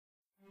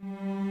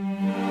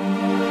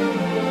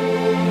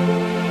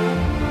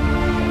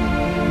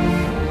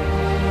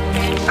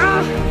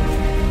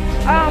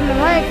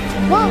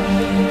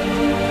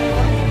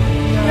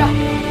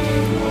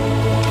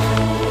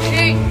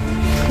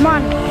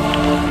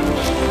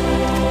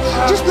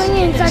swing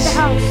it inside the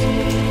house.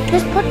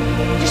 Just put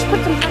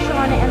some pressure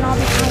on it and I'll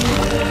be fine.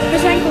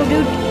 Just ankle,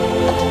 dude.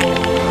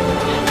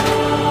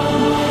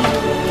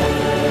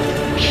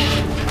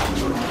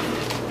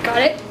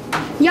 Got it?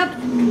 Yep.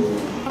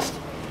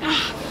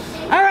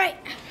 Alright.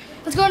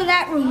 Let's go to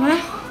that room, huh?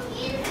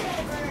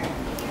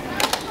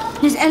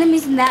 There's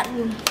enemies in that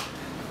room.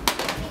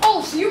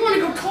 Oh, so you want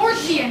to go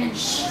towards the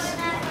enemies?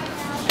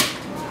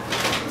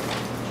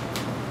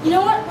 You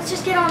know what? Let's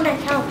just get on that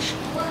couch.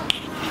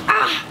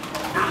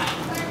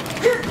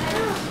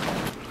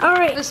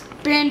 Alright. Let's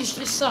bandage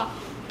this up.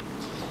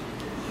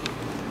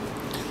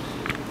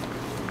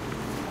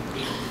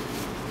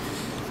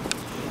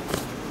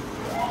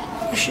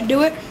 I should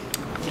do it.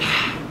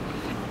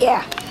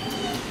 Yeah.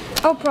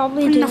 I'll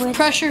probably do Enough it.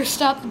 pressure to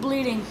stop the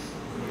bleeding.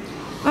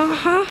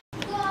 Uh-huh.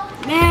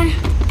 Man,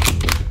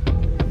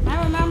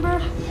 I remember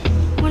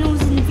when I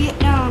was in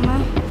Vietnam,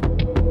 huh?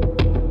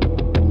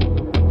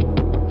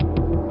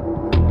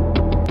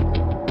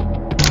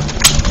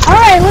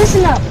 Alright,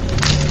 listen up.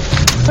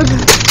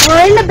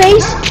 We're in the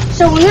base,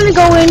 so we're gonna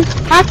go in,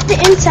 hack the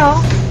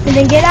intel, and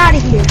then get out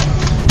of here.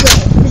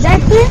 Is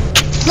that clear?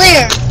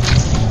 Clear.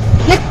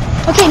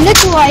 Okay,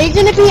 Nikolai, you're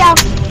gonna be out.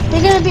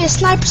 You're gonna be a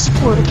sniper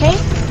support, okay?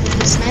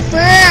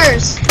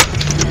 Snipers.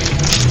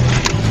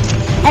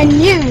 And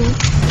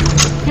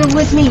you're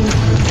with me.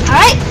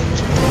 Alright?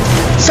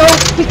 So,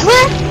 we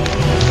clear?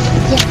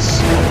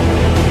 Yes.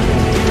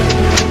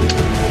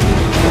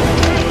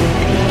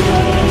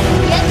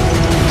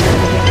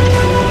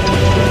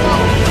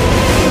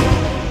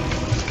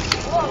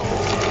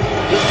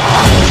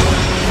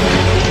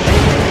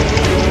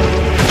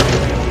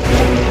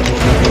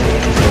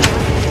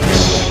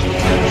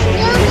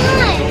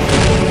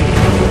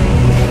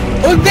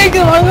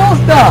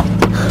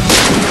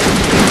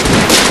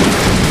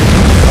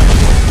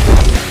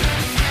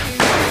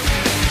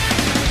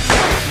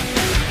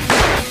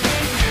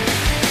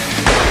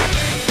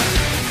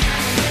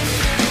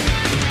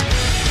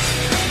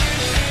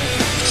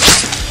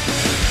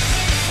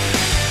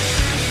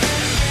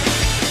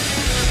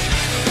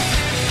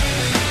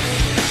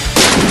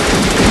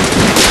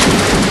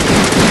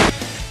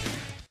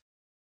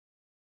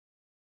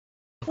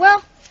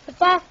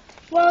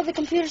 Well, the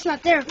computer's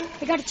not there.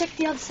 I gotta check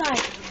the other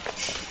side.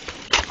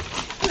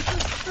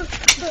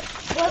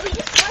 Well, we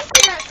just went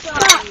to that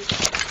side.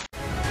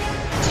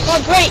 Oh,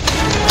 great.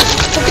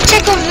 We can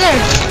check over there.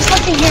 There's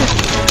nothing here.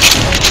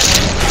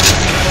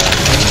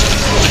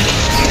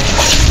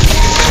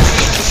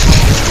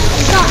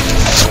 Stop.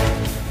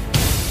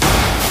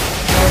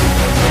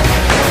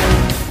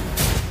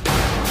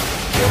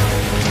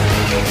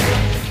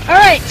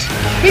 Alright.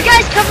 You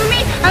guys cover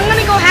me. I'm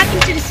gonna go hack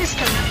into the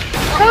system.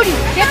 Cody,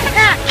 get the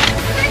pack.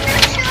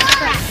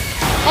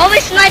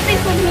 Always sniping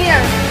from here.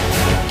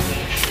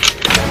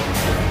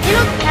 You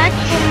know the pack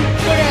for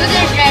the...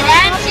 There's red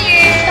ants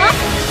here. Stop.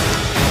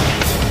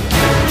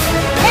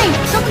 Hey,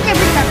 someone can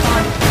bring that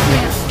on.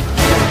 Yeah.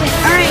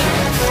 Okay,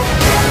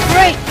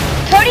 alright.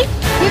 Cody,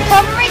 you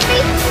coverate me.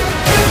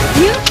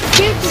 You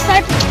shoot the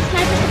sniper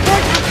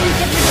support after you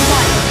get rid of the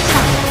body.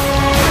 Stop.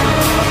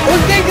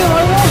 Okay, go,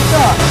 I won't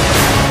stop.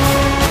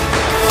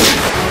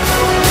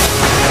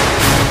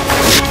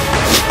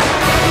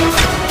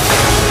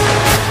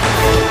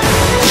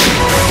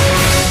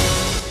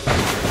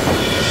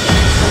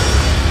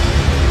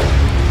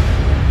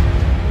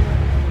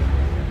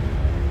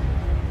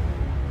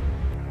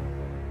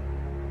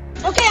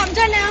 Okay, I'm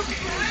done now.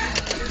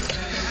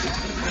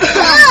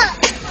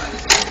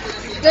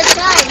 Good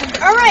time.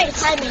 Alright.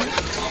 Timing.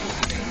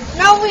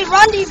 Now we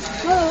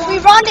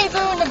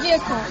rendezvous in the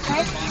vehicle,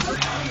 okay?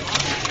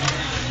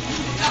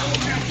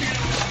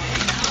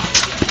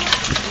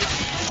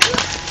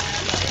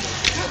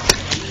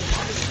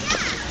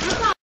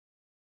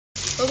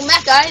 Welcome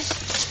back, guys.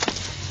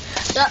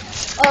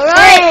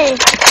 Alright.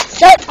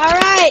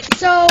 Alright,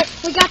 so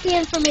we got the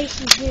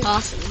information here.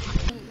 Awesome.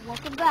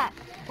 Welcome back.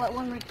 What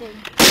one right there?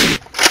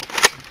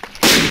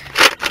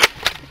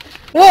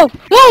 Whoa!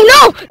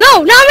 Whoa!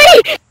 No! Not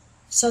me!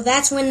 So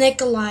that's when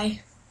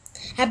Nikolai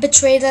had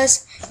betrayed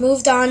us,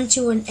 moved on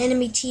to an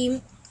enemy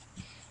team,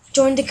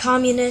 joined the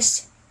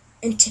communists,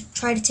 and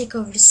tried to take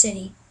over the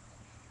city.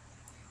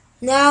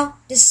 Now,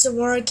 this is a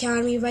war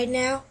economy right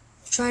now.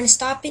 We're trying to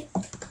stop it.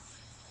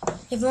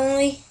 If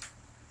only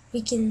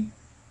we can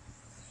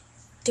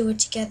do it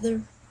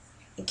together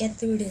and get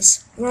through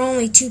this. We're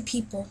only 2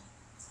 people.